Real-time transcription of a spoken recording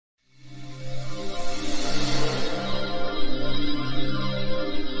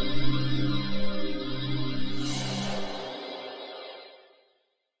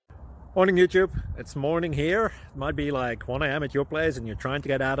Morning YouTube, it's morning here. It might be like 1 a.m. at your place and you're trying to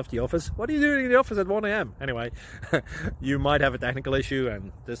get out of the office. What are you doing in the office at 1 a.m? Anyway, you might have a technical issue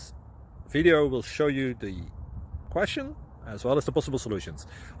and this video will show you the question as well as the possible solutions.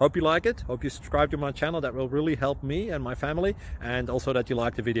 Hope you like it, hope you subscribe to my channel. That will really help me and my family, and also that you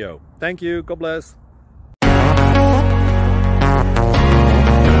like the video. Thank you, God bless.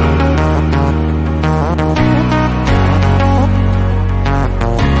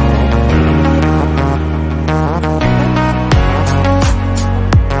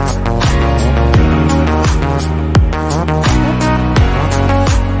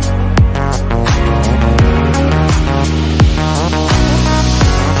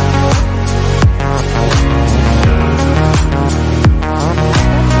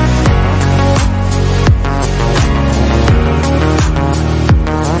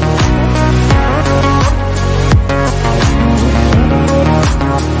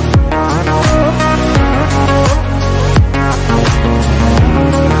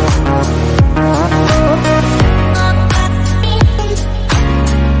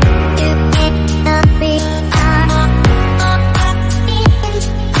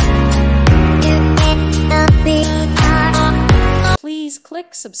 Please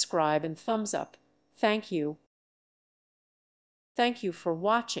click subscribe and thumbs up. Thank you. Thank you for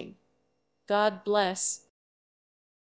watching. God bless.